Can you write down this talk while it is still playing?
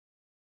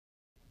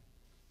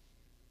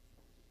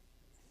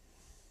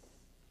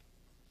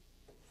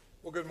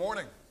Well, good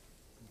morning.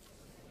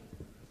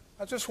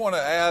 I just want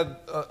to add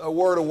a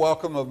word of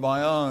welcome of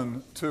my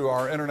own to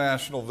our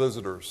international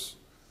visitors.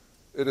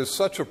 It is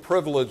such a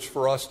privilege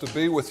for us to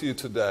be with you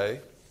today.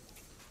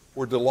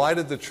 We're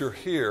delighted that you're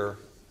here.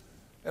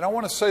 And I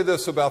want to say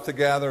this about the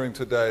gathering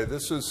today.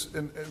 This is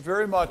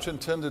very much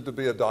intended to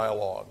be a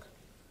dialogue.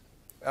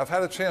 I've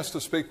had a chance to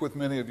speak with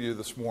many of you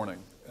this morning,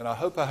 and I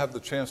hope I have the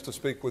chance to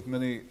speak with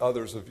many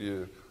others of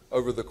you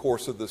over the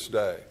course of this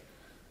day.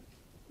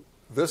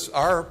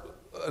 Our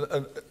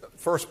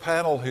first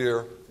panel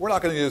here, we're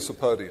not going to use the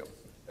podium.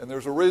 And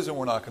there's a reason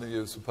we're not going to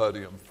use the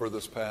podium for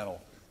this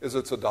panel, is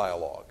it's a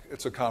dialogue.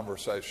 It's a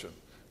conversation.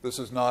 This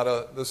is not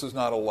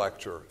a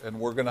lecture. And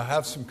we're going to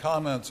have some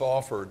comments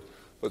offered,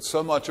 but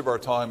so much of our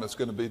time is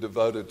going to be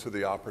devoted to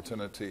the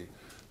opportunity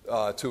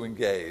to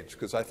engage,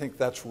 because I think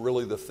that's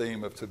really the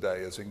theme of today,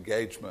 is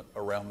engagement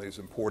around these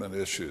important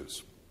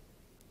issues.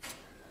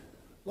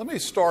 Let me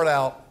start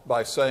out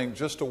by saying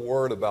just a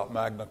word about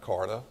Magna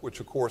Carta, which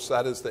of course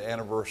that is the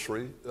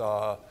anniversary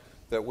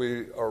that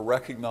we are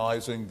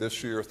recognizing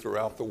this year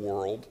throughout the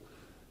world.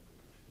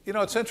 You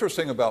know, it's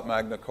interesting about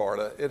Magna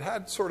Carta. It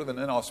had sort of an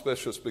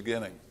inauspicious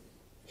beginning.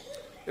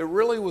 It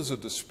really was a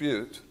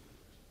dispute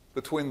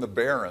between the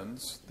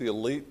barons, the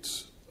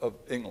elites of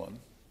England,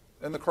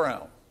 and the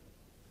crown.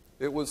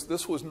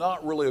 This was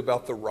not really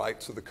about the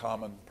rights of the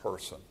common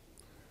person.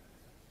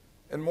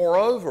 And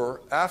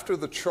moreover, after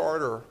the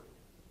charter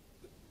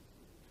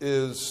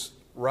is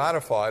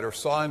ratified or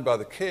signed by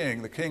the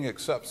king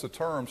accepts the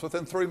terms.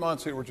 Within 3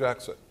 months, he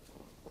rejects it.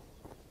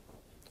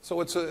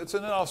 So it's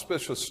an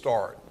inauspicious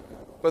start.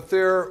 But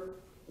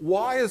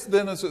why is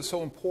it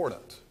so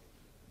important?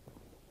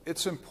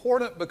 It's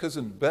important because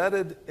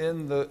embedded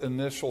in the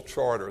initial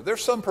charter,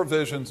 there's some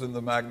provisions in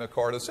the Magna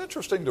Carta. It's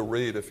interesting to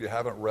read if you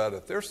haven't read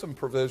it. There's some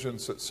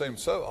provisions that seem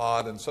so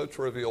odd and so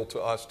trivial to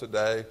us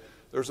today.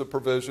 There's a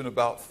provision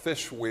about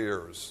fish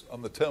weirs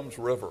on the Thames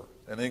River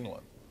in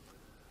England.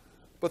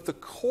 But the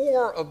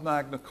core of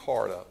Magna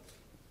Carta,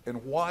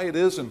 and why it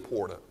is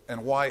important,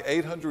 and why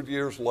 800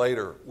 years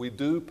later we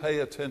do pay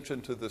attention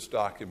to this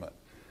document,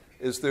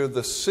 is they're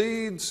the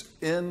seeds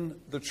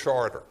in the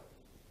charter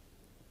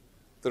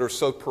that are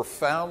so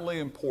profoundly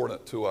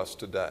important to us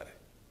today.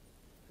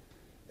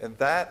 And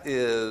that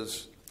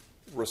is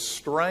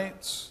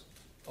restraints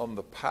on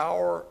the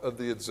power of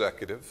the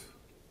executive.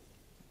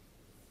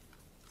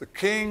 The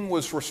king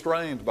was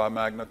restrained by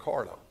Magna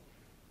Carta.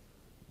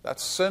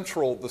 That's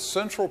central. The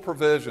central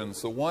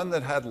provisions, the one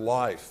that had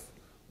life,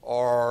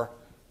 are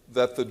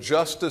that the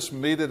justice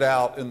meted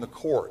out in the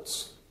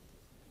courts.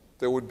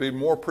 There would be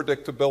more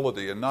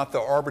predictability and not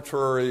the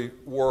arbitrary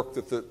work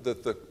that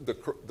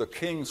the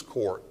king's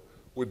court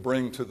would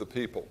bring to the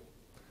people.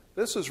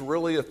 This is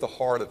really at the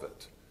heart of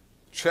it.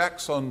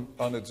 Checks on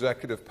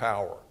executive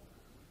power.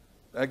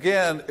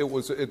 Again, it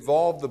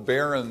involved the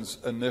barons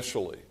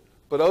initially.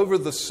 But over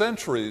the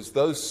centuries,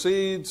 those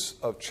seeds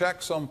of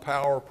checks on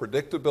power,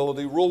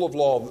 predictability, rule of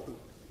law,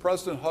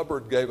 President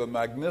Hubbard gave a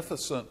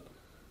magnificent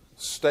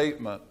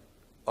statement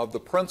of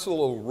the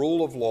principle of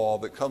rule of law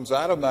that comes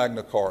out of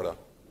Magna Carta.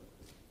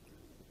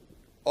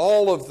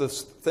 All of the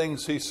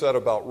things he said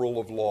about rule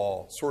of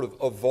law sort of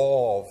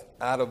evolve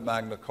out of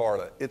Magna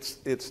Carta.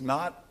 It's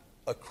not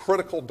a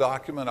critical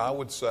document, I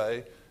would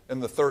say,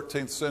 in the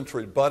 13th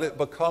century, but it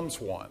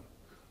becomes one.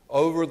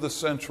 Over the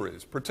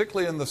centuries,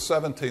 particularly in the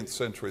 17th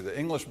century, the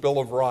English Bill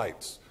of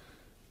Rights,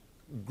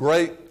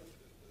 great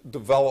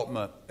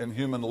development in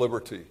human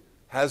liberty,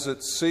 has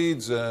its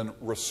seeds in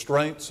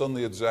restraints on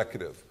the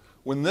executive.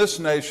 When this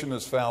nation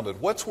is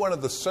founded, what's one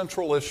of the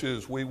central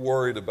issues we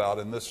worried about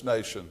in this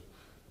nation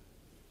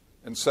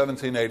in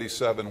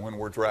 1787 when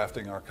we're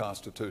drafting our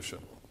Constitution?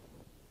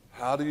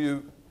 How do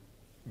you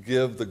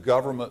give the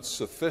government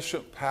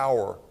sufficient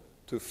power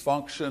to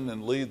function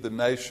and lead the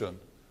nation,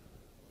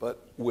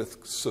 but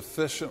with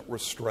sufficient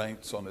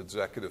restraints on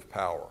executive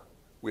power?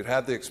 We'd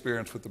had the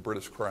experience with the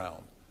British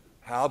Crown.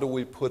 How do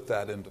we put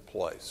that into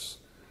place?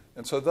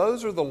 And so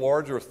those are the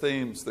larger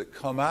themes that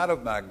come out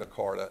of Magna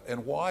Carta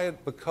and why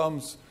it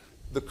becomes,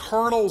 the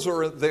kernels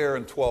are there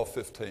in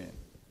 1215.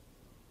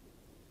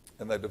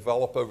 And they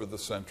develop over the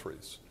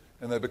centuries.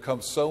 And they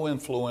become so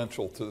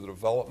influential to the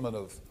development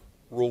of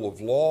rule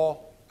of law,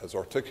 as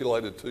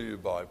articulated to you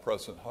by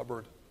President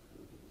Hubbard,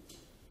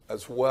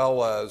 as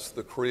well as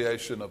the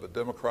creation of a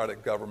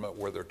democratic government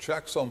where there are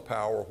checks on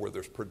power, where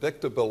there's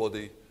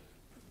predictability.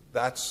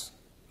 That's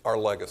our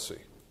legacy.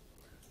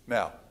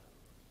 Now,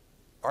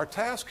 our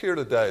task here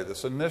today,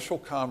 this initial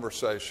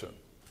conversation,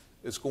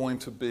 is going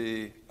to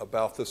be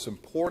about this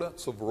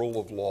importance of rule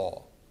of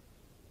law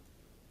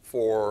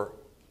for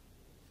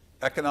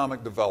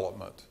economic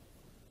development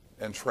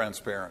and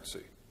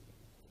transparency.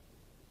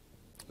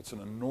 It's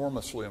an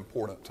enormously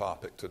important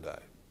topic today.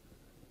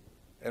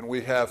 And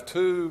we have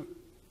two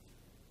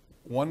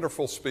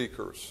wonderful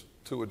speakers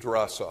to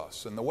address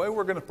us. And the way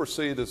we're going to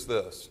proceed is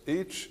this.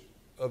 Each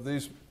of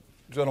these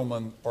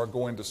gentlemen are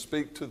going to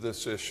speak to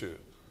this issue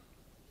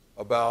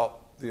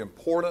about the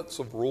importance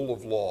of rule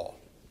of law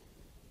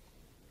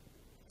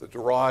that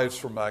derives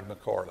from Magna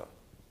Carta.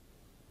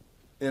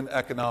 in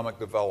economic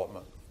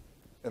development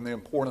and the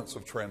importance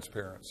of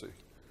transparency.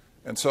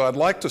 And so I'd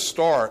like to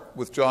start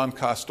with John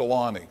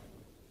Castellani,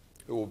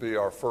 who will be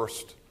our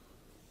first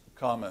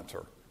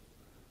commenter.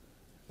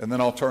 And then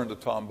I'll turn to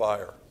Tom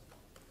Beyer.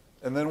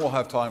 And then we'll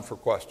have time for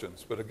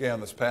questions. But again,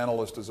 this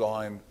panel is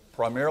designed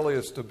primarily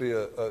as to be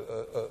a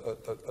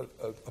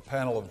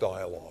panel of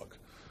dialogue.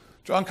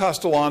 John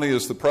Castellani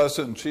is the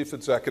President and Chief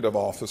Executive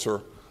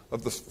Officer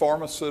of the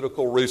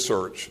Pharmaceutical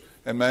Research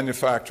and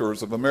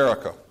Manufacturers of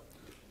America,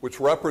 which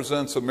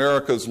represents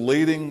America's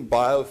leading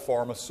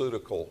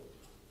biopharmaceutical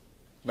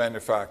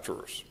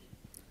manufacturers.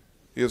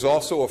 He is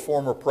also a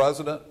former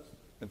President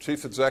and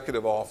Chief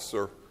Executive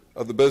Officer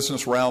of the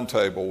Business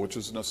Roundtable, which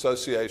is an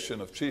association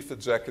of chief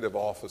executive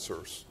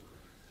officers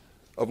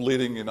of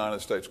leading United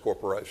States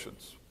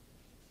corporations.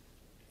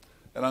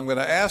 And I'm going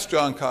to ask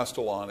John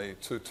Castellani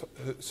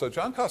so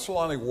John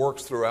Castellani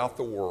works throughout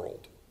the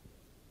world,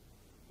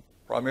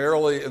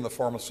 primarily in the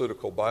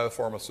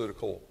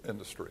biopharmaceutical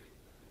industry.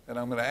 And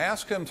I'm going to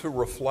ask him to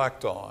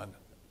reflect on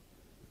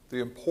the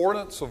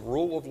importance of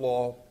rule of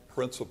law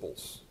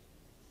principles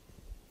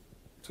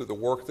to the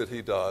work that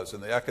he does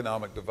and the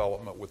economic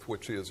development with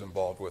which he is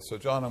involved with. So,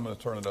 John, I'm going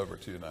to turn it over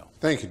to you now.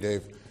 Thank you,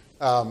 Dave.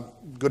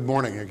 Good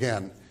morning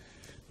again.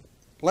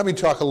 Let me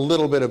talk a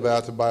little bit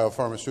about the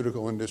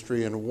biopharmaceutical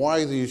industry and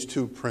why these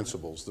two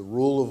principles, the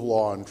rule of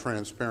law and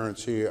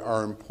transparency,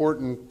 are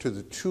important to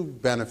the two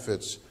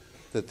benefits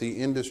that the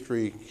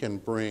industry can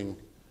bring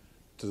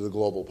to the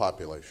global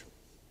population.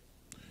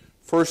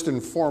 First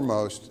and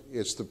foremost,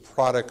 it's the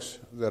products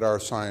that our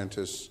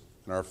scientists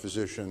and our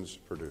physicians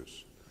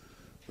produce.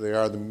 They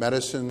are the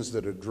medicines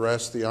that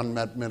address the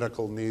unmet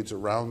medical needs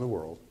around the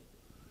world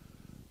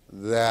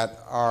that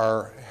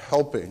are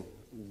helping,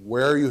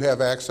 where you have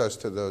access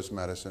to those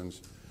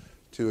medicines,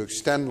 to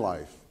extend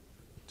life,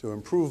 to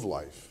improve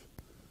life,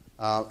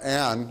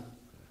 and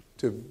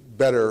to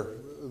better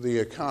the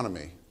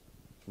economy,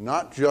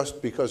 not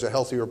just because a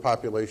healthier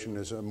population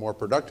is a more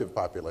productive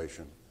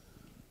population,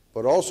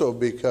 but also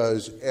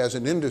because as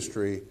an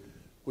industry,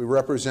 we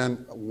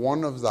represent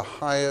one of the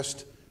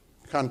highest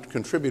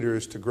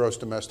contributors to gross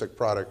domestic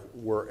product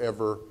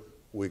wherever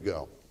we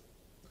go.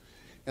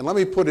 And let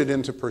me put it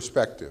into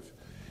perspective.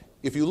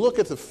 If you look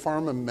at the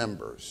PhRMA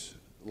members,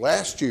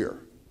 last year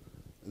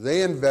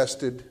they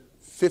invested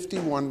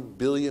 $51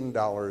 billion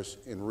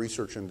in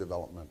research and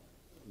development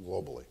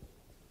globally.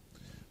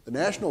 The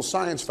National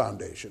Science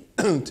Foundation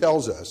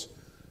tells us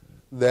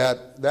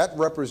that that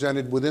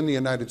represented within the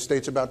United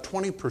States about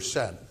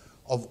 20%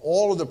 of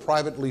all of the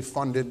privately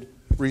funded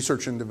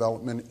research and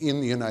development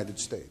in the United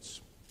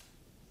States.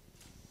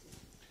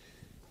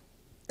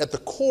 At the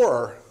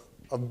core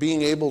of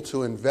being able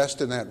to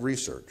invest in that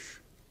research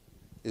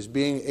is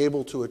being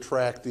able to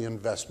attract the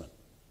investment,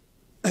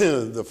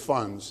 the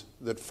funds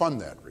that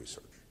fund that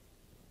research.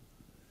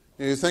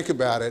 And you think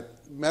about it,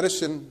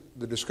 medicine,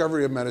 the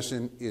discovery of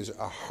medicine is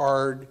a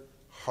hard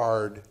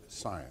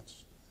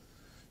science.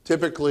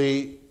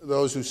 Typically,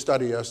 those who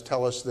study us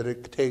tell us that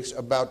it takes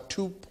about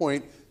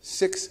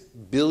 $2.6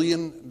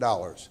 billion,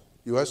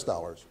 US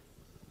dollars,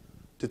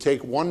 to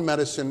take one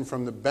medicine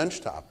from the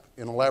benchtop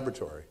in a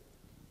laboratory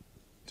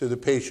to the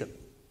patient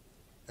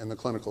in the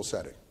clinical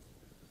setting.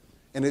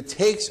 And it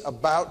takes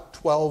about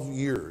 12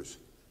 years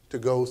to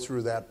go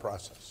through that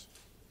process.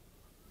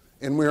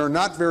 And we are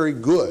not very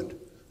good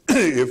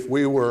if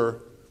we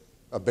were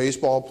a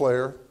baseball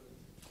player,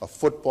 a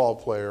football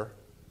player.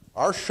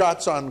 Our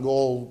shots on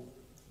goal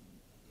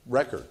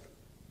record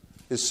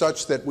is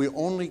such that we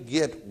only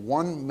get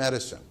one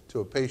medicine to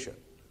a patient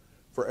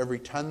for every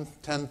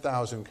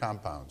 10,000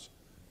 compounds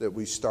that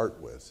we start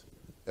with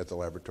at the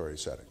laboratory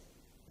setting.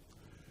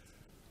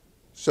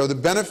 So the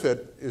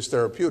benefit is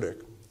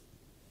therapeutic.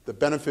 The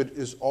benefit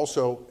is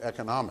also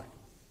economic.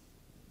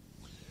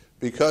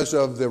 Because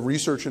of the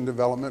research and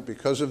development,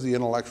 because of the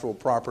intellectual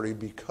property,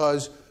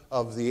 because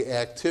of the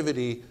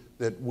activity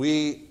that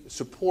we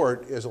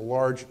support as a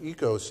large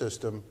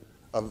ecosystem,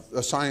 of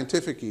a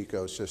scientific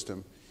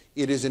ecosystem,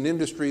 it is an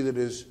industry that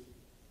is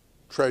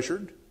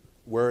treasured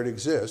where it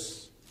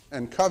exists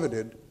and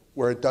coveted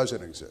where it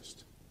doesn't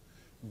exist.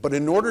 But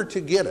in order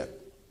to get it,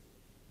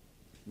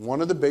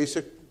 one of the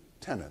basic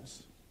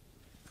tenets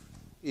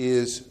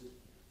is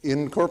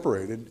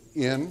incorporated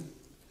in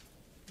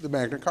the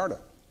Magna Carta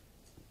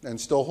and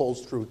still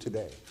holds true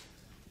today.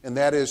 And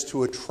that is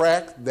to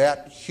attract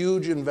that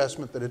huge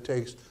investment that it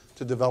takes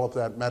to develop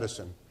that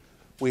medicine.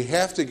 We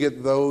have to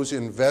get those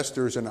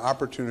investors an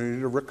opportunity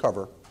to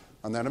recover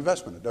on that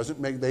investment. It doesn't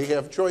make, they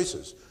have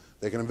choices.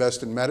 They can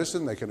invest in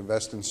medicine, they can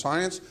invest in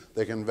science,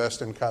 they can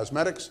invest in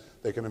cosmetics,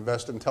 they can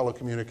invest in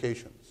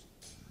telecommunications.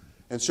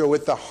 And so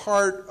at the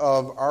heart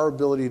of our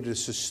ability to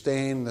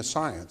sustain the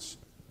science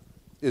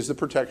is the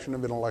protection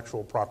of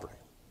intellectual property.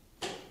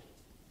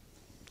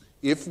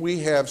 If we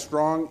have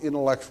strong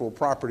intellectual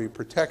property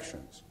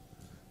protections,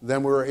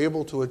 then we're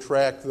able to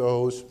attract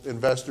those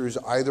investors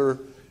either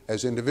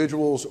as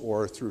individuals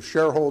or through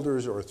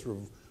shareholders or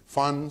through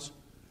funds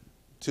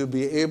to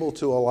be able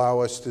to allow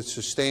us to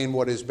sustain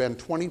what has been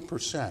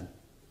 20%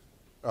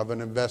 of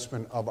an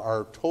investment of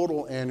our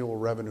total annual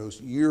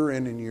revenues year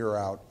in and year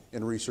out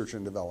in research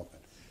and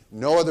development.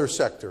 No other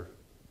sector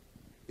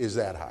is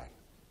that high.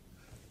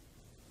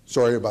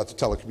 Sorry about the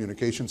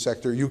telecommunications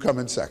sector. You come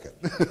in second.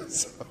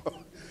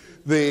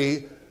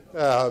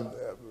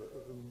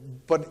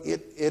 But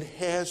it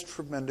has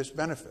tremendous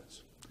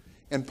benefits.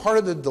 And part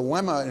of the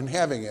dilemma in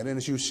having it, and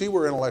as you see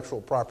where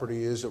intellectual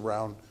property is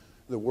around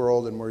the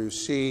world and where you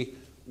see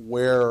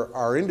where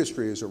our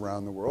industry is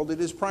around the world, it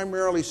is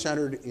primarily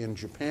centered in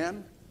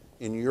Japan,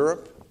 in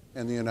Europe,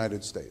 and the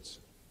United States.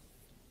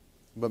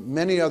 But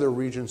many other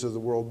regions of the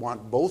world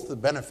want both the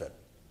benefit,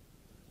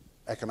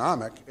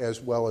 economic,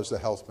 as well as the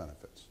health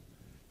benefits.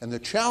 And the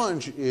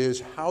challenge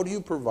is, how do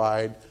you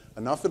provide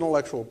enough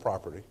intellectual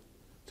property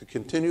to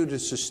continue to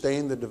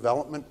sustain the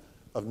development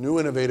of new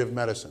innovative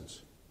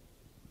medicines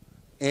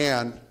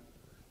and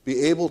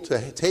be able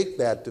to take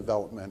that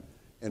development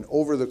and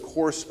over the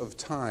course of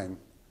time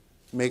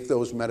make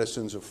those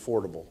medicines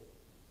affordable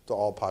to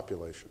all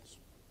populations?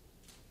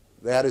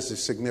 That is a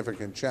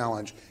significant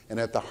challenge, and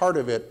at the heart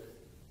of it,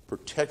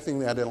 protecting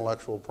that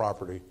intellectual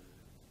property,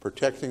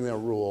 protecting the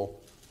rule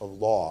of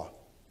law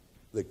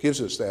that gives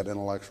us that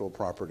intellectual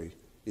property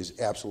is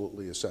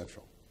absolutely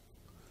essential.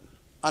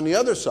 On the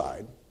other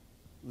side,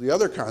 the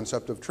other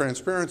concept of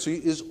transparency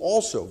is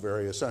also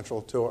very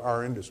essential to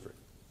our industry.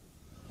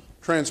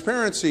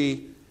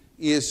 Transparency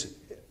is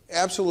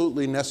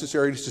absolutely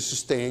necessary to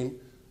sustain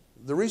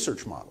the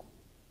research model.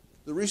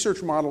 The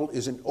research model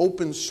is an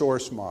open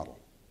source model.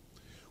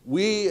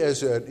 We,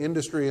 as an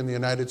industry in the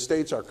United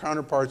States, our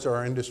counterparts of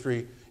our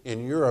industry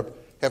in Europe,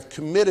 have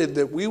committed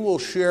that we will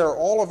share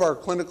all of our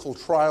clinical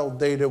trial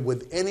data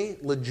with any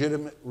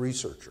legitimate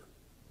researcher,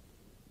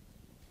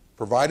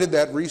 provided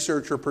that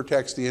researcher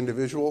protects the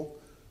individual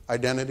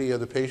identity of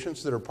the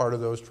patients that are part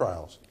of those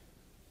trials,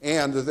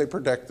 and that they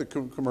protect the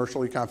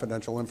commercially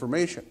confidential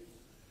information.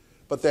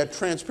 But that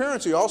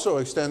transparency also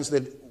extends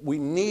that we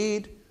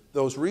need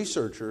those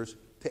researchers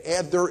to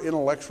add their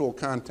intellectual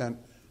content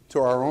to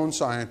our own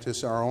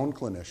scientists, our own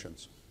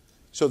clinicians,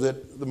 so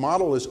that the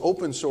model is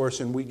open source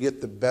and we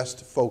get the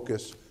best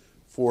focus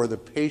for the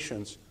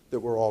patients that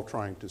we're all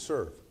trying to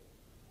serve.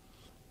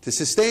 To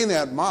sustain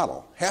that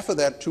model, half of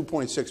that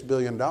 $2.6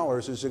 billion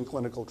is in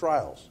clinical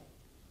trials.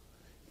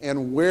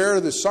 And where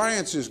the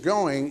science is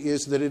going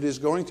is that it is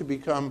going to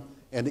become,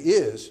 and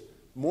is,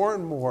 more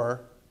and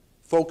more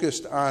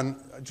focused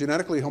on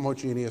genetically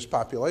homogeneous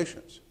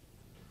populations,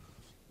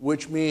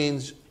 which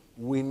means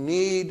we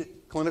need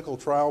clinical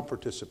trial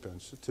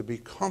participants to be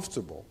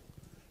comfortable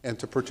and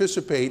to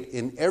participate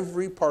in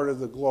every part of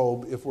the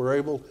globe if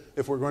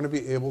we're going to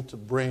be able to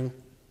bring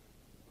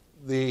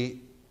the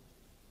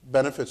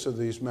benefits of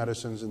these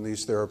medicines and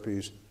these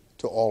therapies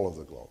to all of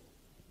the globe.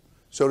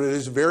 So it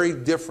is very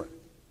different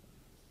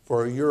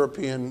for a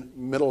European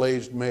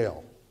middle-aged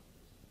male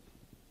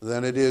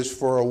than it is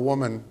for a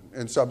woman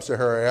in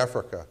sub-Saharan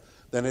Africa,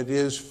 than it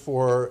is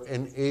for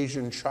an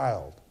Asian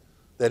child,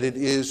 that it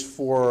is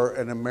for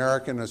an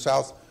American, a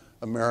South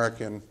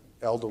American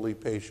elderly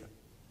patient.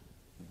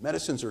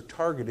 Medicines are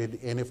targeted,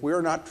 and if we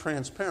are not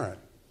transparent,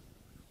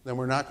 then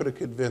we're not going to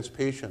convince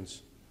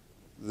patients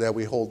that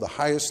we hold the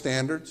highest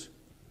standards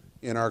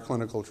in our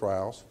clinical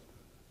trials,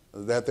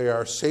 that they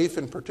are safe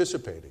in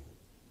participating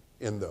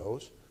in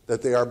those,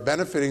 that they are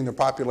benefiting the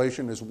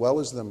population as well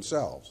as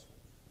themselves,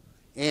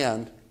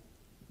 and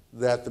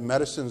that the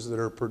medicines that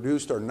are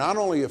produced are not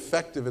only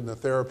effective in the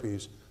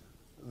therapies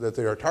that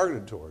they are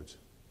targeted towards,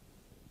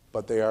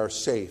 but they are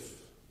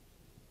safe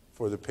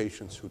for the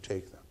patients who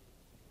take them.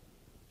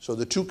 So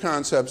the two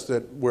concepts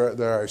that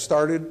I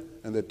started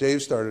and that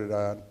Dave started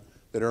on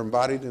that are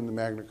embodied in the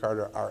Magna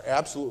Carta are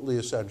absolutely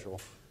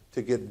essential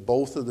to get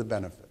both of the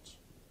benefits.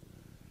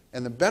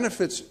 And the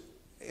benefits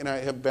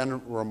have been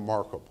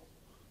remarkable.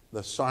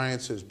 The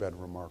science has been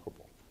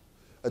remarkable.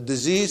 A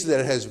disease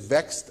that has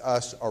vexed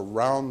us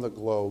around the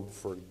globe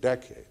for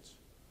decades,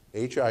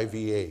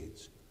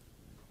 HIV/AIDS,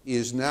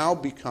 is now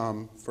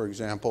become, for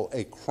example,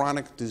 a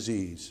chronic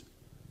disease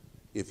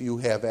if you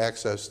have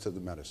access to the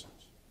medicines.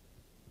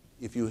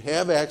 If you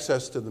have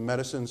access to the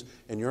medicines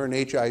and you're an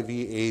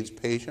HIV/AIDS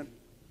patient,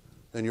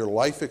 then your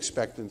life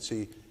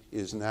expectancy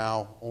is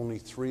now only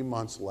 3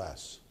 months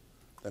less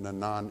than a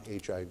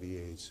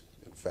non-HIV/AIDS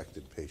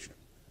infected patient.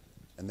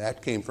 And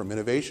that came from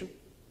innovation,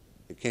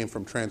 it came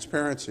from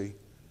transparency,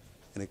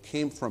 and it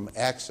came from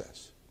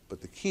access. But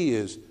the key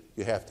is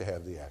you have to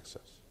have the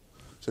access.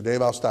 So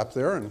Dave, I'll stop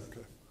there and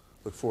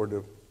look forward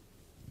to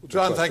Well,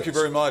 John, thank you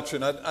very much.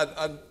 And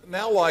I'd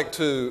now like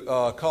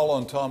to call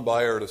on Tom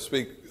Bayer to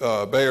speak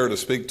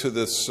to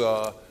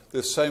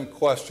this same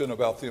question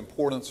about the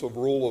importance of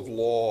rule of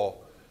law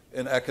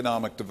in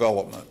economic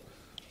development.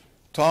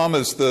 Tom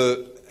is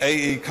the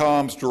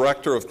AECOM's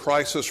Director of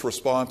Crisis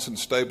Response and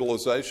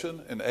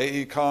Stabilization, and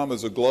AECOM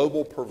is a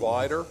global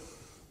provider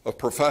of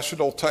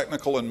professional,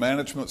 technical, and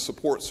management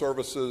support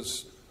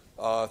services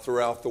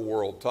throughout the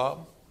world.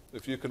 Tom,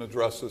 if you can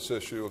address this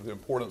issue of the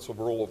importance of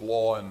rule of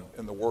law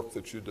in the work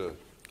that you do.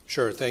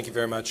 Sure. Thank you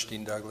very much,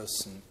 Dean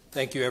Douglas. And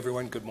thank you,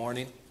 everyone. Good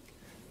morning.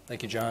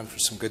 Thank you, John, for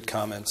some good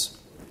comments.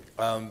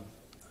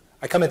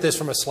 I come at this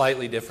from a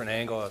slightly different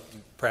angle,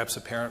 perhaps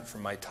apparent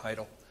from my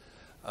title.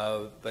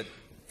 But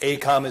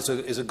AECOM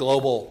is a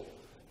global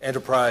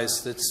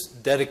enterprise that's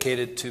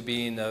dedicated to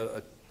being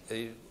a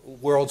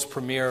world's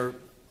premier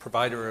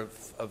provider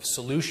of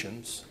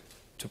solutions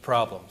to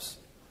problems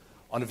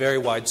on a very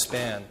wide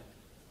span,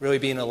 really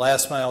being a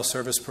last-mile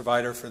service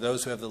provider for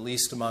those who have the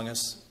least among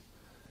us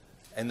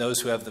and those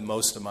who have the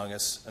most among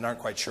us and aren't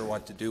quite sure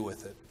what to do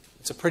with it.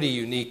 It's a pretty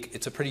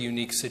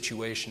unique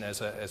situation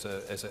as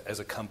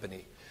a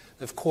company.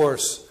 Of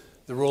course,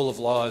 the rule of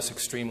law is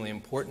extremely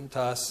important to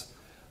us,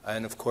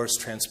 and of course,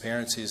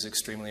 transparency is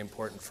extremely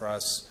important for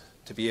us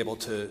to be able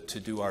to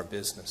do our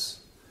business.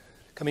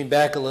 Coming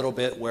back a little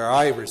bit where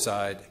I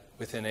reside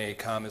within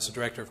AECOM as a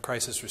Director of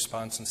Crisis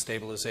Response and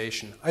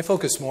Stabilization, I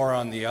focus more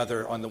on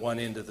the one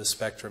end of the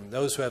spectrum,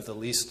 those who have the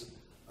least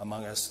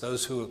among us,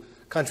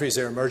 countries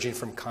that are emerging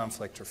from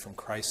conflict or from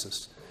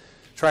crisis,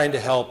 trying to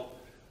help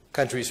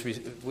countries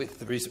with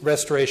the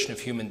restoration of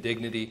human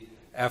dignity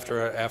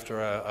after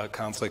a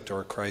conflict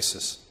or a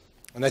crisis.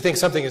 And I think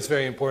something that's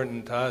very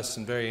important to us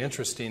and very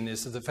interesting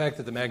is the fact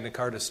that the Magna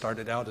Carta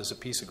started out as a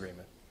peace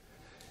agreement.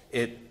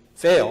 It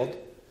failed,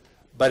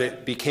 but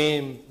it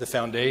became the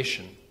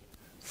foundation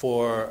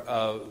for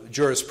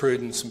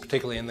jurisprudence, and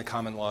particularly in the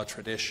common law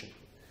tradition.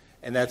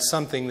 And that's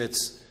something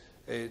that's,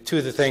 two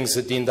of the things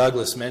that Dean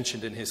Douglas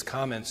mentioned in his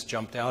comments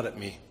jumped out at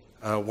me.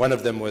 One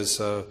of them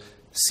was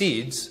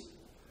seeds,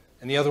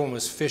 and the other one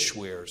was fish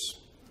weirs.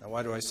 Now,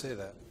 why do I say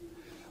that?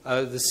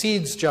 The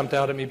seeds jumped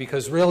out at me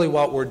because really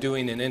what we're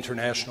doing in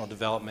international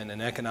development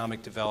and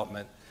economic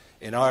development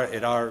in our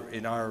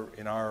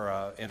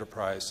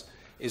enterprise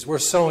is we're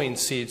sowing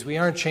seeds. We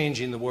aren't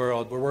changing the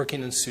world. We're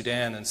working in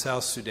Sudan and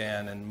South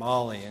Sudan and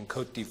Mali and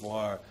Cote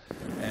d'Ivoire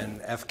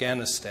and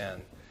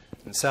Afghanistan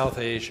and South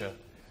Asia.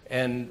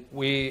 And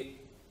we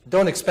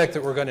don't expect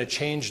that we're going to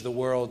change the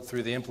world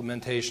through the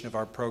implementation of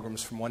our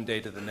programs from one day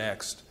to the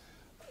next.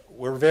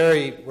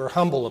 We're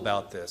humble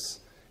about this.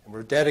 And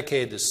we're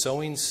dedicated to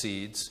sowing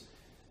seeds,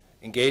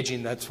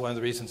 engaging. That's one of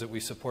the reasons that we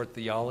support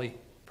the YALI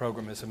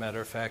program, as a matter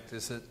of fact,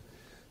 is that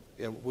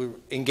we're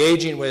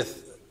engaging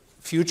with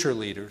future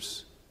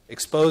leaders,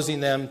 exposing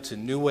them to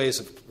new ways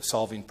of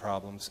solving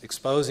problems,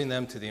 exposing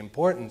them to the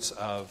importance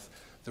of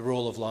the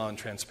rule of law and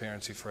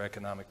transparency for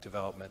economic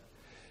development,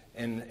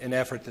 in an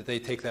effort that they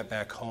take that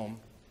back home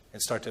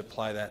and start to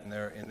apply that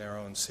in their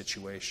own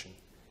situation.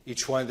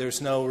 Each one, there's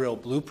no real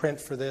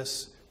blueprint for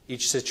this.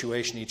 Each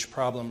situation, each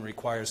problem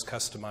requires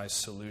customized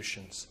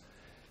solutions.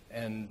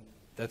 And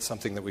that's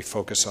something that we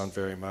focus on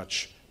very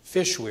much.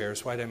 Fish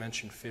weirs, why did I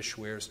mention fish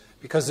weirs?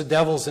 Because the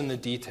devil's in the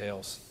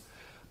details.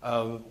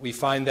 We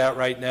find that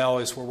right now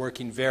as we're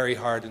working very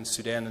hard in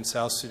Sudan and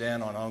South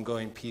Sudan on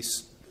ongoing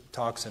peace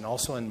talks, and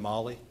also in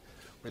Mali,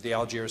 where the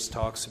Algiers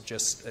talks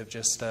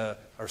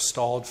are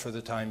stalled for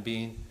the time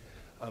being.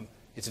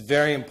 It's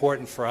very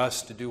important for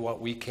us to do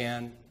what we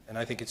can. And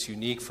I think it's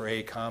unique for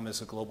AECOM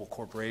as a global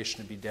corporation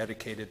to be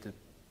dedicated to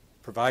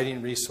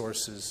providing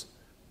resources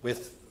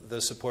with the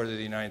support of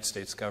the United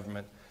States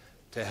government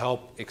to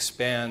help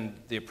expand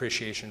the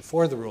appreciation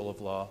for the rule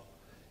of law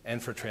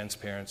and for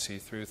transparency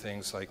through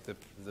things like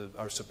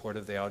our support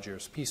of the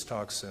Algiers peace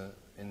talks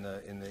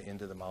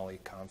into the Mali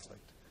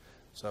conflict.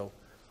 So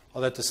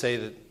all that to say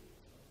that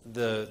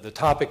the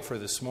topic for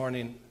this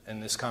morning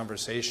and this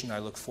conversation, I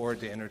look forward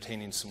to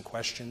entertaining some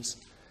questions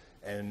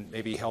and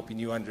maybe helping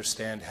you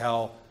understand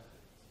how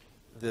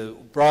the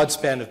broad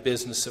span of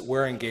business that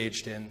we're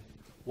engaged in,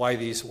 why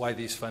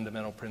these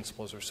fundamental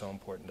principles are so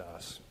important to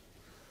us.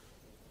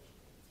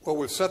 Well,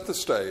 we've set the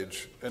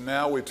stage, and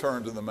now we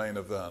turn to the main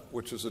event,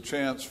 which is a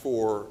chance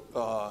for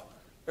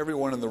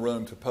everyone in the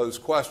room to pose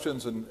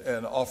questions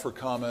and offer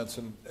comments,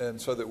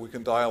 and so that we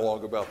can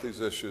dialogue about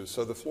these issues.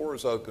 So the floor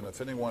is open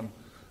if anyone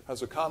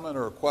has a comment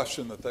or a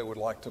question that they would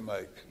like to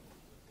make.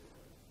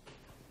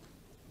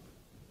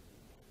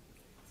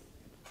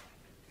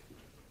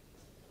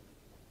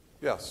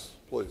 Yes,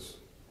 please.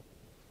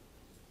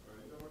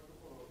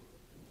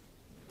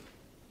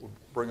 We'll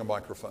bring a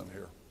microphone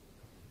here.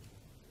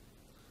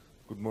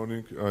 Good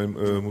morning. I'm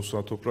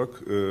Musa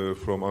Toprak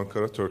from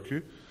Ankara,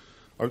 Turkey.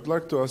 I would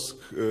like to ask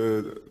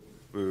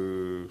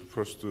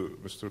first to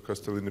Mr.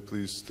 Castellani,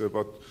 please,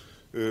 but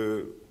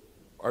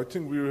I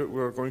think we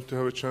are going to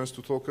have a chance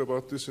to talk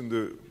about this in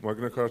the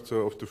Magna Carta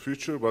of the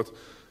future, but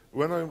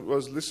when I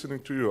was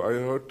listening to you, I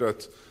heard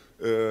that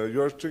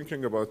you are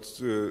thinking about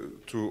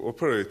to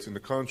operate in the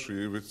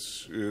country with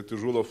the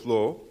rule of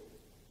law,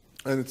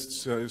 and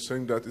it's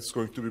saying that it's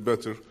going to be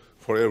better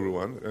for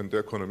everyone and the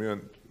economy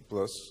and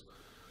plus.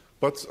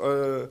 But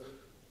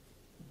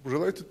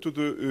related to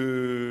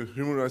the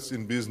human rights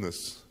in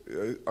business,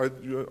 I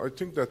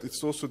think that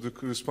it's also the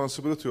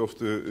responsibility of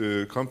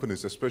the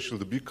companies, especially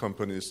the big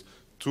companies,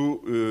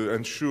 to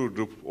ensure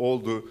all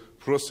the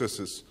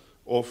processes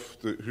of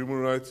the human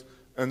rights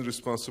and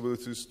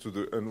responsibilities to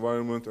the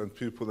environment and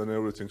people and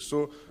everything.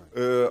 So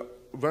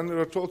when we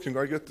are talking,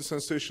 I get the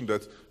sensation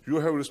that you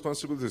have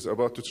responsibilities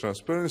about the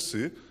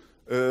transparency,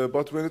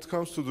 but when it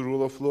comes to the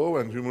rule of law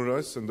and human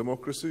rights and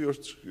democracy,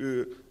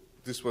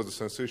 this was the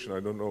sensation, I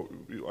don't know,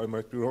 I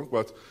might be wrong,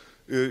 but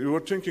you were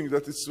thinking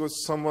that it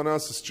was someone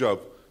else's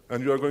job,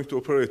 and you are going to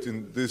operate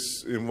in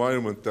this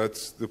environment that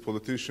the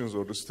politicians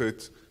or the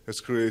state has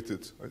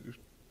created.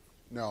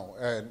 No,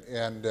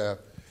 and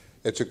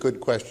it's a good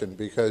question,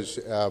 because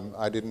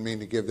I didn't mean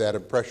to give that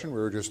impression. We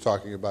were just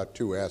talking about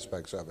two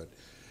aspects of it.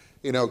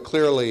 You know,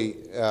 clearly,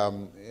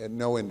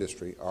 no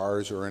industry,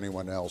 ours or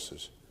anyone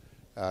else's,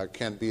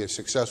 can be a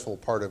successful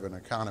part of an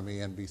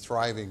economy and be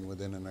thriving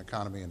within an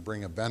economy and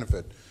bring a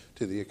benefit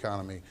to the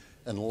economy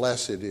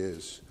unless it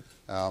is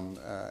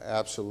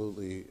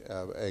absolutely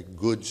a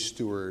good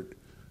steward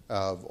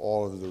of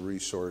all of the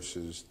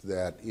resources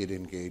that it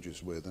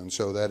engages with. And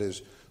so that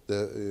is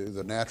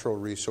the natural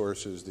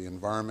resources, the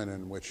environment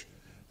in which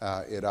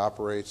it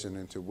operates and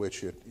into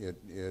which it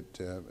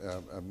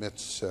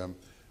emits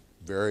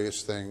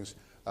various things.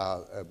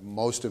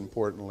 Most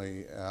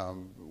importantly,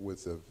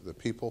 with the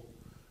people,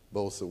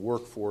 both the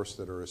workforce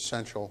that are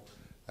essential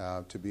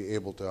to be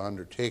able to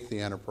undertake the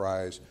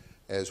enterprise,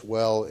 as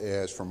well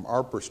as from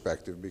our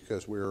perspective,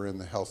 because we're in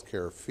the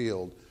healthcare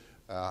field,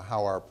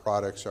 how our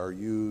products are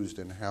used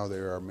and how they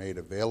are made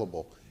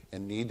available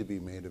and need to be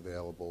made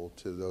available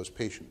to those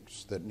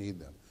patients that need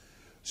them.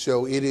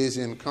 So it is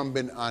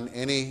incumbent on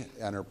any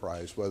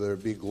enterprise, whether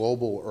it be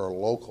global or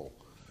local,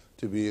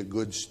 to be a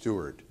good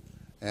steward.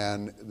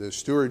 And the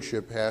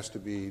stewardship has to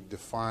be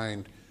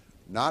defined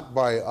not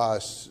by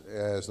us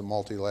as the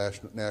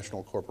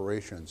multinational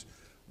corporations,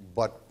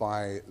 but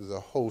by the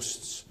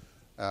hosts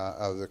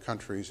of the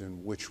countries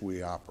in which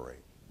we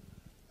operate.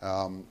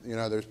 You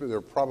know,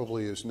 there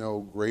probably is no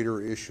greater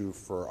issue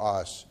for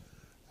us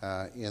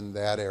in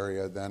that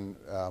area than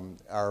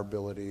our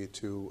ability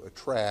to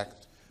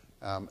attract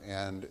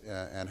and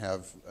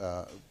have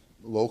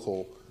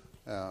local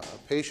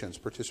patients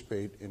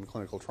participate in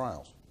clinical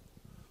trials.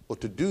 Well,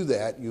 to do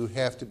that, you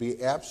have to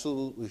be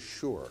absolutely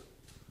sure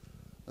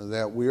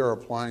that we are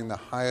applying the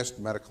highest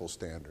medical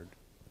standard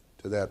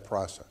to that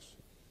process,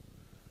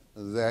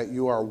 that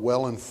you are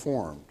well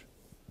informed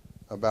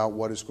about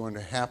what is going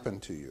to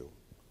happen to you,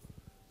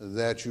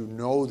 that you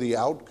know the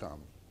outcome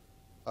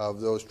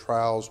of those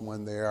trials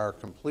when they are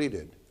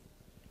completed,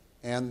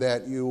 and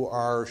that you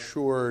are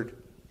assured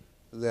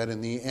that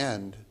in the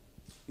end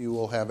you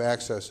will have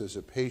access as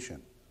a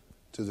patient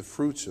to the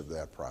fruits of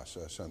that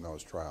process and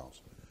those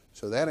trials.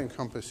 So that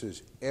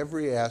encompasses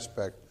every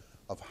aspect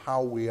of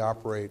how we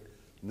operate,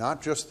 not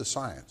just the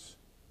science,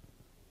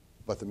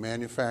 but the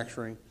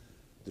manufacturing,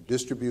 the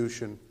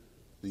distribution,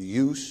 the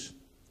use,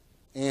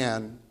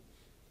 and,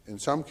 in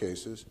some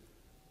cases,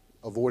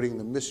 avoiding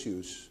the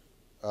misuse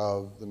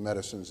of the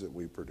medicines that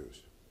we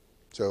produce.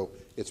 So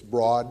it's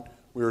broad.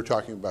 We were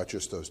talking about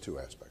just those two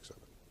aspects of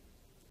it.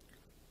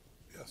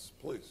 Yes,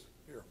 please.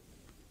 Here.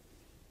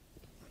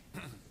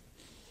 Thank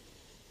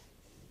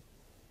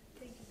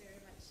you very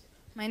much.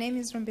 My name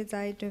is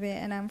Rumbizai Dube,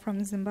 and I'm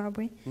from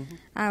Zimbabwe.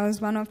 I was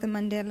one of the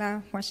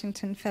Mandela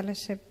Washington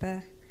Fellowship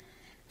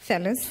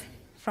fellows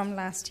from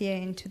last year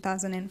in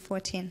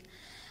 2014.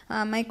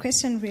 My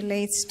question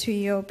relates to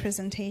your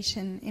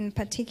presentation, in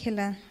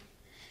particular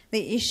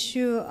the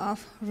issue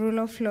of rule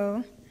of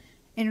law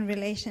in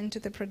relation to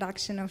the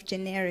production of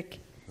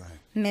generic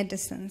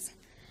medicines.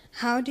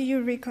 How do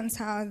you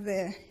reconcile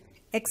the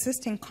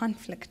existing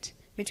conflict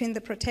between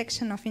the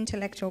protection of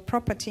intellectual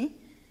property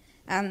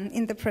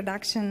in the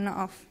production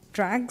of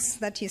drugs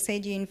that you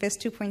said you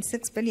invest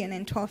 $2.6 billion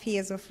in 12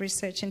 years of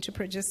research into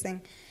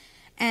producing,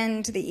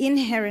 and the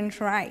inherent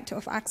right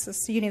of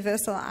access,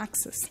 universal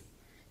access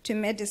to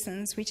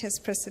medicines, which has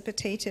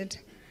precipitated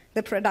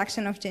the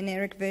production of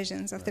generic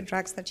versions of the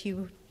drugs that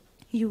you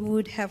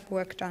would have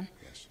worked on?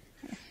 Yes.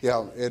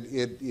 Yeah,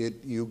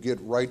 you get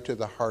right to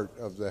the heart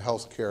of the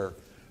healthcare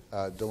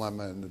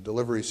dilemma and the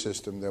delivery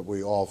system that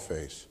we all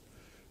face.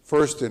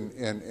 First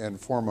and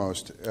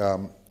foremost,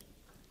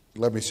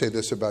 let me say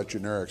this about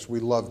generics. We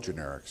love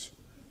generics.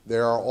 They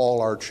are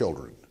all our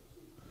children.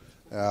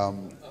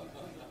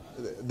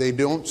 They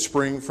don't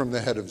spring from the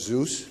head of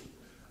Zeus.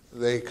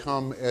 They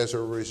come as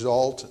a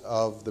result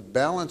of the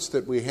balance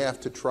that we have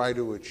to try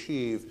to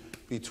achieve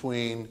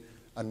between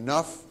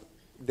enough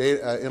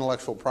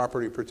intellectual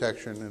property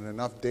protection and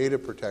enough data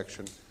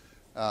protection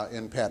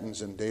in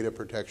patents and data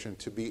protection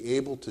to be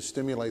able to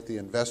stimulate the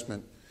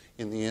investment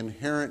in the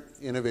inherent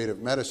innovative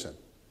medicine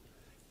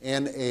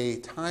and a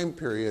time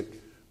period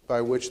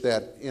by which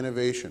that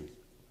innovation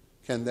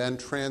can then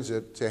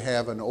transit to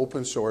have an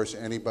open source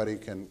anybody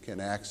can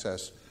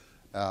access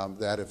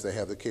that if they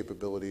have the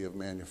capability of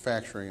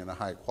manufacturing in a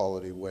high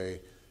quality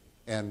way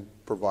and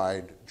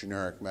provide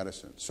generic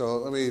medicine. So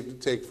let me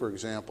take, for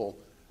example,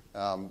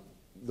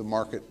 the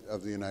market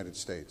of the United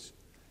States.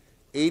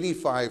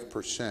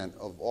 85%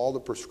 of all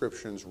the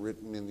prescriptions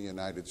written in the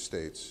United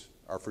States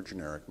are for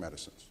generic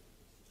medicines.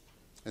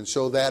 And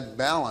so that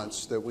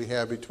balance that we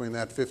have between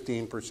that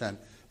 15%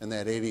 and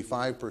that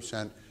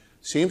 85%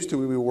 seems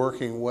to be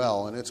working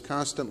well, and it's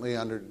constantly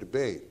under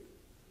debate.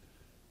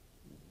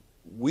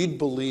 We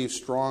believe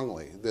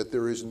strongly that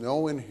there is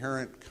no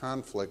inherent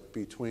conflict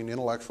between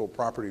intellectual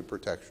property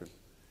protection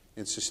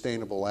and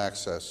sustainable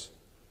access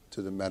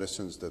to the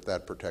medicines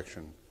that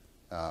protection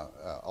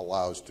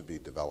allows to be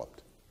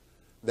developed.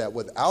 That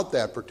without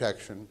that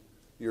protection,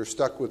 you're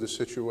stuck with a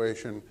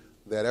situation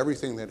that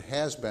everything that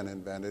has been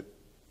invented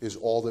is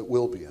all that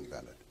will be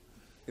invented.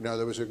 You know,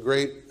 there was a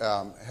great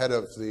head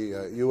of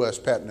the U.S.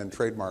 Patent and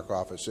Trademark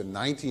Office in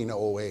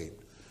 1908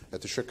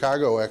 at the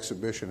Chicago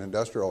exhibition,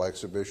 industrial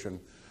exhibition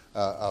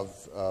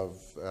of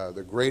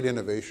the great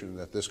innovation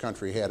that this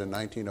country had in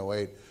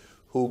 1908,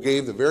 who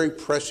gave the very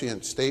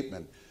prescient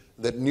statement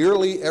that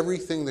nearly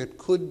everything that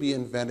could be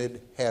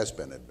invented has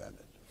been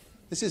invented.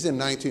 This is in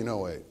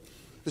 1908.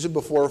 This is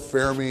before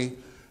PhRMA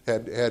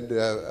had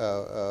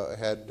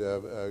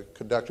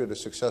conducted a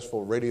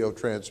successful radio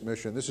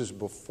transmission. This is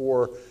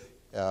before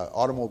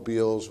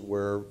automobiles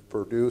were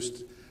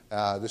produced.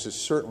 This is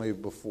certainly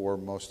before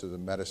most of the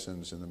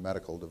medicines and the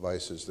medical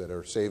devices that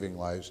are saving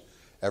lives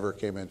ever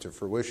came into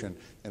fruition,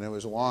 and it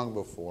was long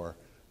before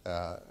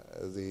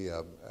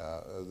the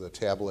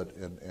tablet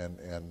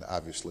and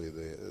obviously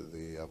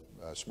the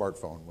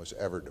smartphone was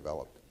ever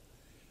developed.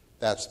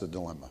 That's the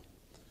dilemma.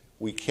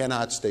 We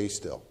cannot stay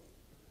still.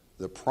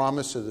 The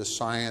promise of the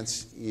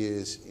science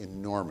is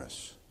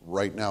enormous,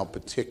 right now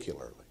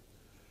particularly.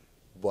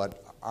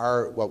 But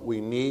what we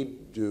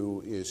need to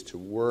do is to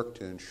work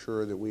to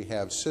ensure that we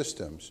have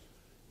systems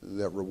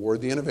that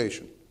reward the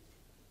innovation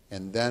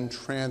and then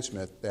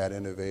transmit that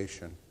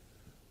innovation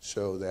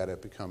so that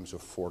it becomes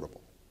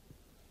affordable.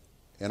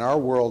 In our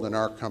world, in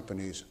our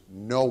companies,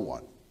 no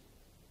one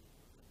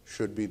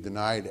should be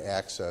denied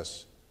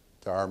access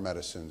to our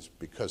medicines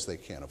because they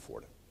can't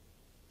afford it.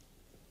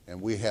 And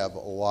we have a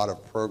lot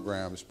of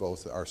programs,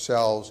 both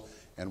ourselves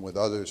and with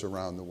others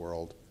around the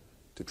world,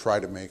 to try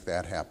to make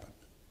that happen.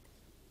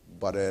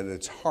 But at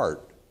its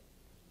heart,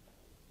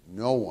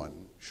 no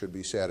one should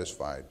be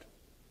satisfied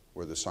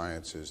where the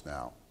science is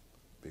now,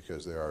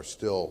 because there are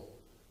still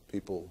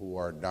people who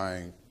are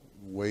dying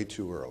way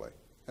too early.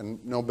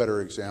 And no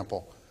better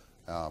example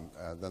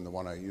than the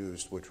one I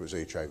used, which was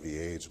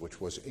HIV/AIDS, which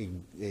was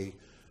a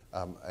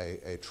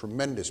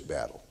tremendous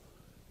battle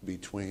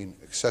between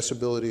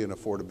accessibility and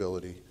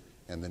affordability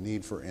and the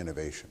need for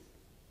innovation.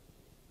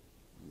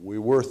 We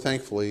were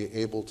thankfully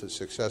able to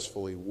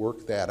successfully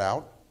work that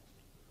out.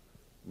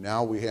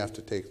 Now we have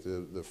to take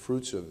the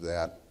fruits of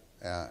that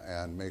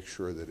and make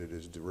sure that it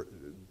is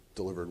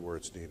delivered where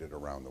it's needed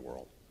around the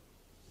world.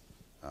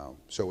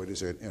 So it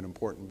is an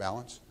important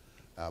balance,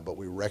 but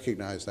we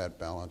recognize that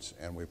balance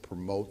and we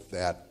promote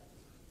that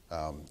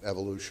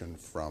evolution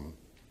from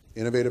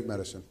innovative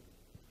medicine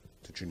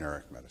to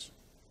generic medicine.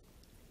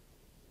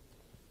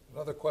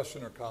 Another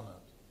question or comment?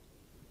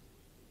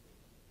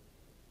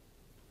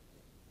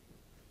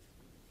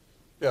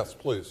 Yes,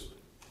 please.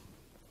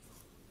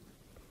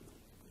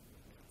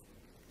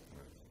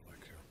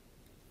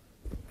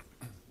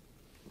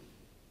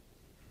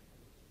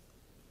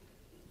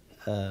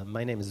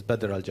 My name is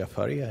Badr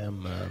Al-Jafari. I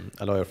am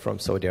a lawyer from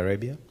Saudi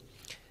Arabia.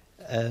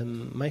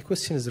 My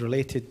question is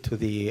related to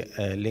the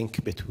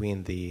link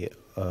between the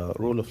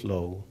rule of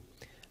law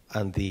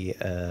and the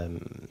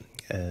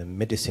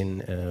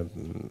medicine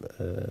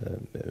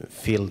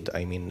field,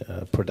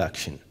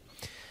 production.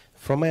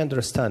 From my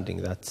understanding,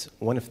 that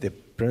one of the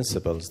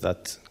principles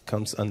that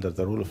comes under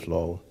the rule of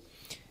law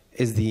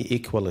is the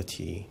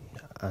equality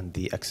and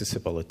the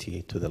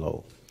accessibility to the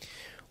law.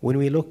 When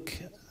we look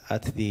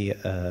at the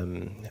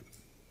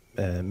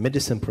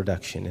medicine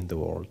production in the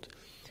world,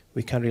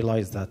 we can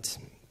realize that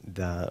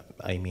the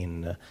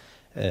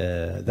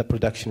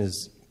production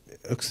is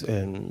a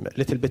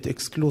little bit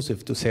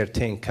exclusive to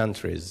certain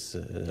countries,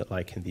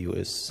 like in the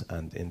US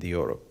and in the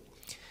Europe.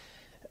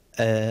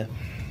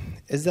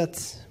 Is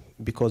that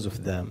because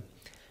of the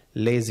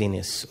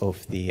laziness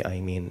of the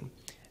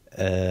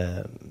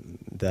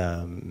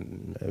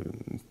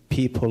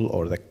people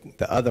or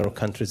the other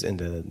countries in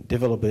the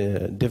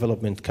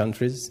development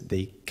countries?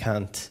 They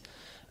can't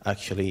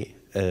actually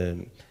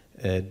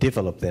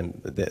develop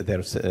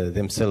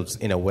themselves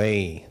in a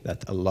way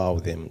that allow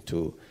them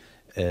to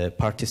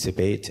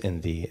participate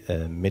in the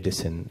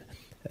medicine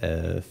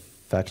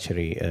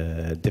factory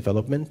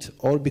development,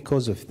 or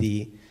because of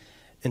the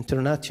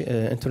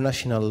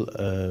international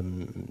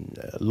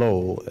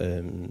law,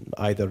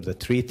 either the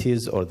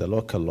treaties or the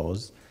local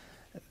laws,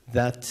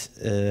 that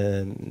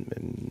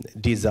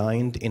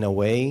designed in a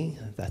way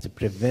that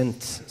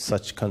prevents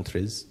such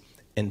countries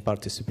in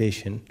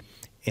participation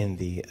in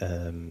the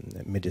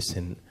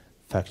medicine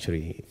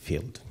factory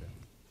field.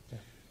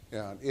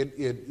 Yeah,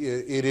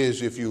 it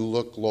is, if you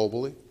look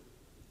globally.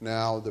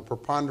 Now, the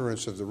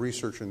preponderance of the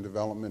research and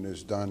development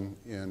is done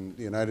in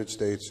the United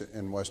States,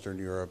 in Western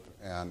Europe,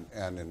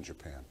 and in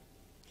Japan.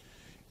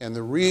 And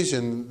the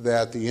reason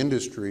that the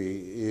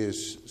industry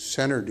is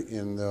centered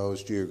in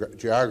those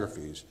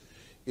geographies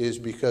is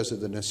because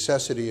of the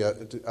necessity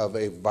of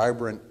a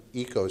vibrant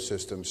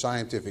ecosystem,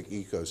 scientific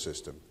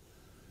ecosystem,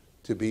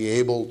 to be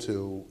able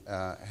to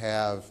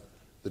have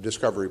the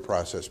discovery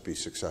process be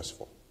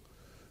successful.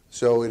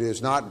 So it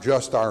is not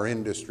just our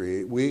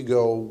industry. We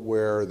go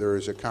where there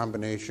is a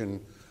combination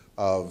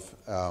of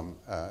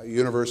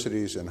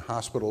universities and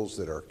hospitals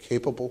that are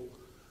capable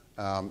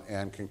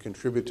and can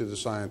contribute to the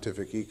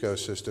scientific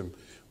ecosystem,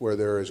 where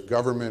there is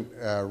government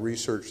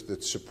research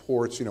that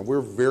supports,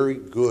 we're very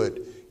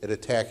good at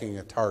attacking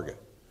a target.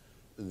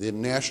 The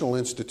National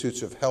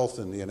Institutes of Health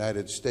in the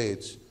United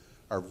States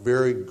are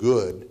very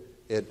good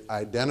at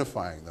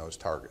identifying those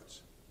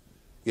targets.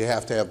 You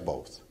have to have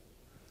both.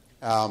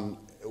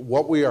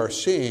 What we are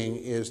seeing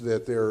is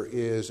that there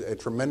is a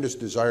tremendous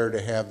desire to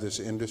have this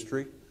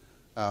industry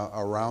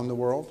around the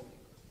world.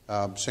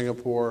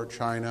 Singapore,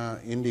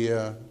 China,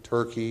 India,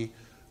 Turkey,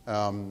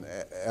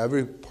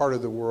 every part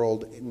of the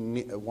world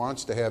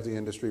wants to have the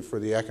industry for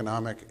the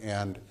economic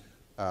and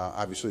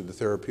obviously the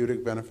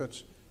therapeutic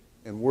benefits.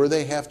 And where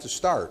they have to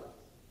start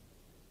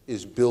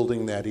is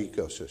building that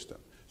ecosystem.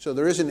 So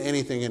there isn't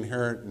anything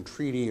inherent in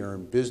treaty or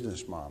in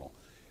business model.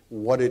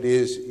 What it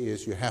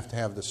is you have to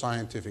have the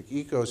scientific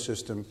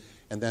ecosystem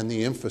and then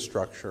the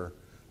infrastructure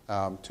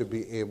to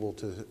be able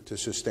to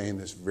sustain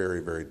this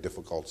very, very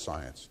difficult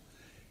science.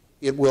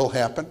 It will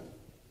happen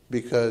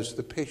because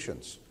the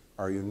patients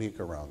are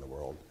unique around the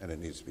world, and it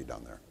needs to be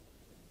done there.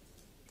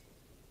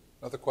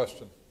 Another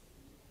question.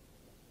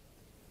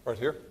 Right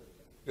here?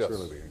 Yes.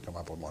 Surely we can come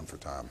up with one for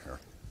Tom here.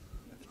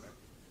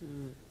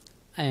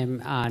 I am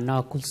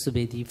Nakul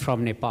Subedi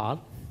from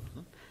Nepal.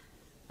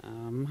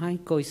 My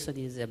question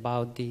is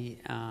about the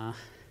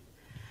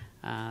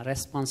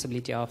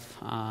responsibility of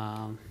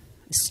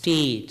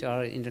state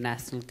or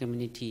international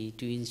community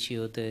to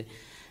ensure the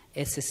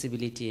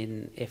accessibility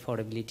and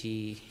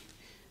affordability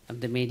of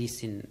the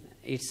medicine.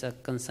 It's a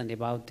concern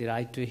about the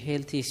right to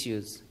health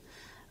issues.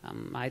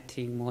 I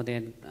think more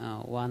than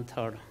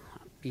 1/3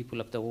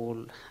 people of the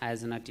world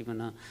has not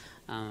even a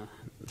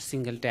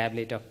single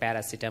tablet of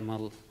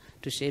paracetamol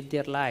to save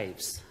their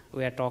lives.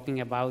 We are talking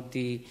about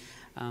the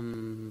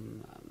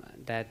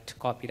that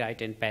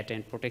copyright and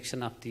patent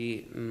protection of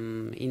the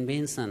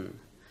invention.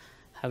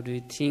 How do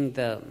you think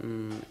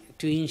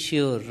to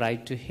ensure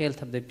right to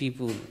health of the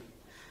people?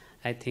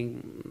 I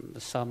think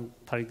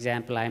for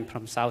example, I am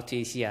from South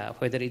Asia,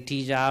 whether it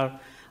is our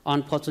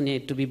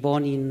unfortunate to be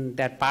born in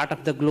that part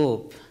of the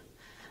globe,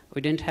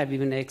 we don't have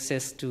even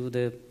access to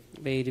the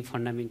very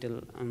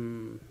fundamental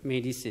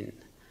medicine.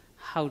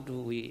 How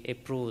do we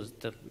approach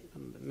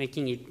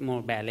making it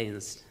more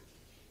balanced?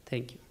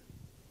 Thank you.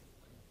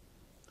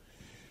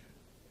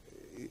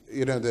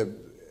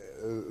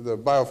 The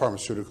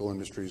biopharmaceutical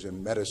industries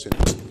and medicine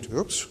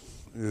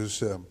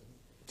is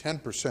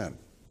 10%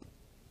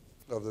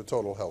 of the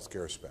total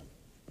healthcare spend.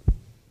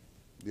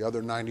 The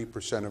other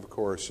 90%, of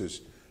course,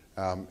 is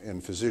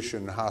in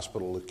physician,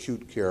 hospital,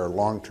 acute care,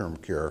 long-term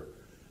care.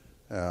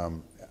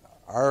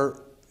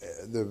 Our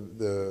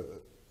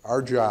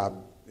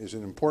job is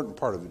an important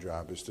part of the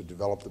job is to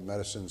develop the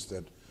medicines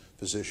that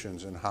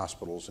physicians and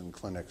hospitals and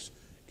clinics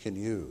can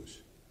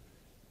use.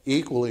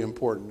 Equally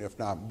important, if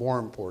not more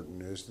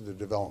important, is the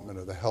development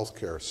of the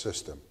healthcare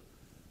system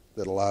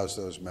that allows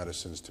those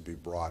medicines to be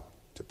brought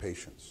to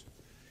patients.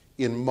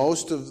 In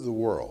most of the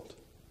world,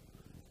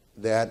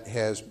 that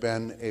has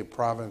been a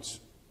province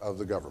of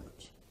the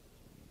governments.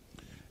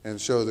 And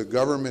so the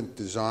government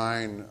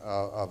design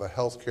of a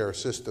healthcare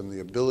system, the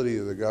ability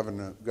of the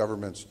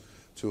governments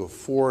to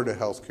afford a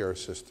healthcare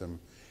system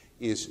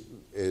is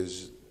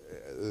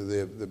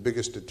the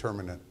biggest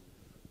determinant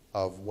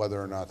of whether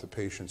or not the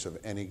patients of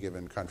any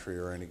given country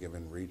or any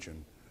given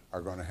region are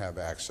going to have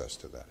access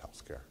to that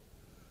healthcare.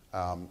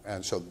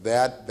 And so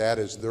that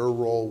is their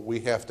role.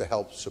 We have to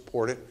help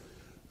support it,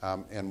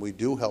 and we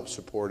do help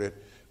support it.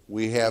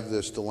 We have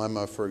this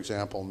dilemma, for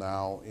example,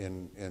 now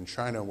in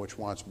China, which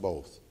wants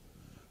both.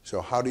 So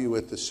how do you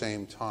at the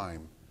same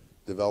time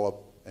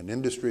develop an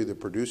industry that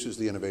produces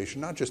the innovation,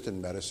 not just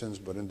in medicines,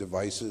 but in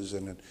devices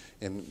and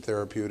in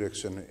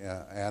therapeutics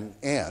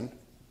and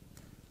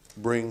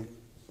bring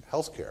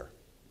healthcare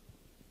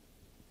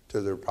to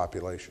their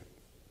population?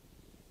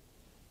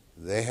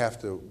 They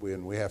have to,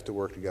 and we have to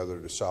work together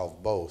to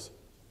solve both,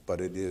 but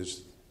it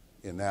is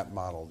in that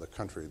model the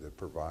country that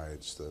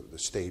provides, the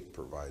state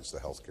provides the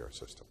healthcare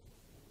system.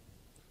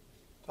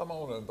 Tom, I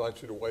want to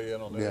invite you to weigh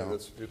in on any of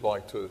this if you'd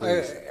like to.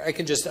 I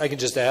can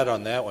just add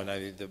on that one.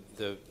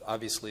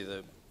 Obviously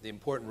the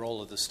important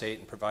role of the state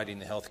in providing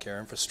the healthcare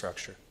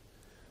infrastructure,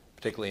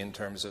 particularly in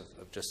terms of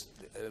just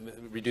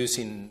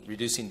reducing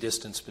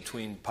distance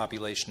between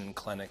population and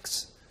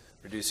clinics,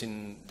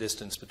 reducing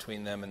distance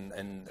between them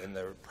and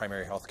their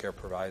primary healthcare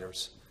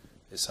providers,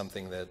 is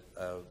something that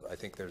I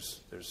think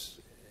there's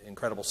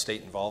incredible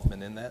state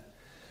involvement in that.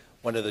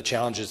 One of the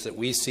challenges that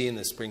we see, and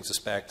this brings us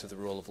back to the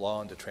rule of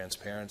law and to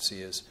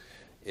transparency, is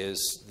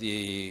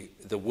the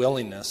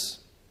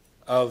willingness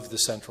of the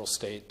central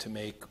state to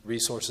make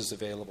resources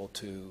available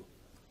to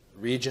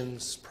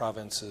regions,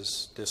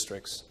 provinces,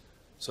 districts,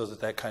 so that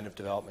that kind of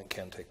development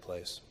can take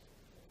place.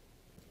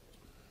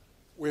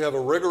 We have a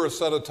rigorous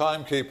set of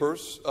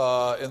timekeepers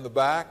in the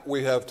back.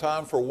 We have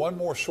time for one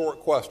more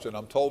short question.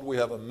 I'm told we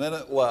have a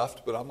minute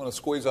left, but I'm going to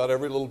squeeze out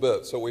every little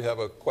bit. So we have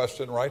a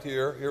question right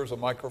here. Here's a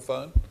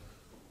microphone.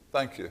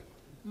 Thank you.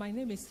 My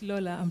name is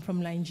Lola. I'm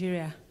from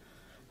Nigeria.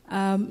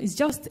 It's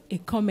just a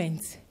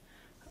comment.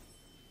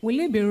 will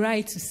it be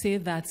right to say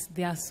that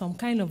there are some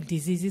kind of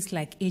diseases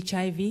like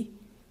HIV,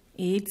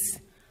 AIDS,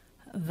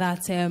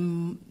 that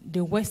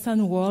the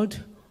Western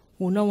world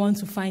will not want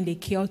to find a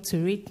cure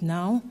to it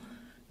now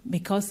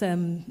because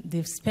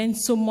they've spent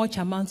so much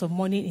amount of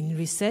money in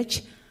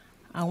research,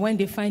 and when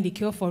they find a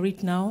cure for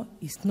it now,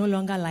 it's no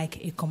longer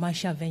like a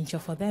commercial venture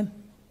for them?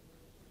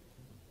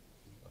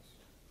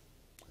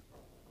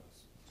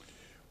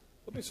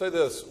 Let me say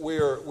this. We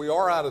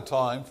are out of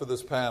time for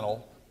this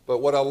panel, but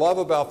what I love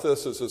about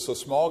this is it's a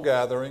small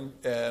gathering,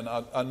 and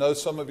I know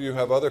some of you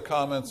have other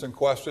comments and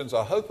questions.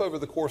 I hope over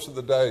the course of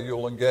the day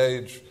you'll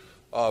engage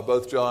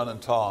both John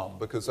and Tom,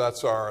 because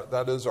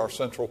that is our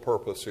central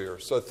purpose here.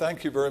 So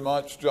thank you very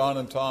much, John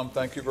and Tom.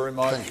 Thank you very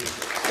much. Thank you.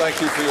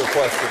 Thank you for your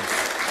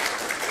questions.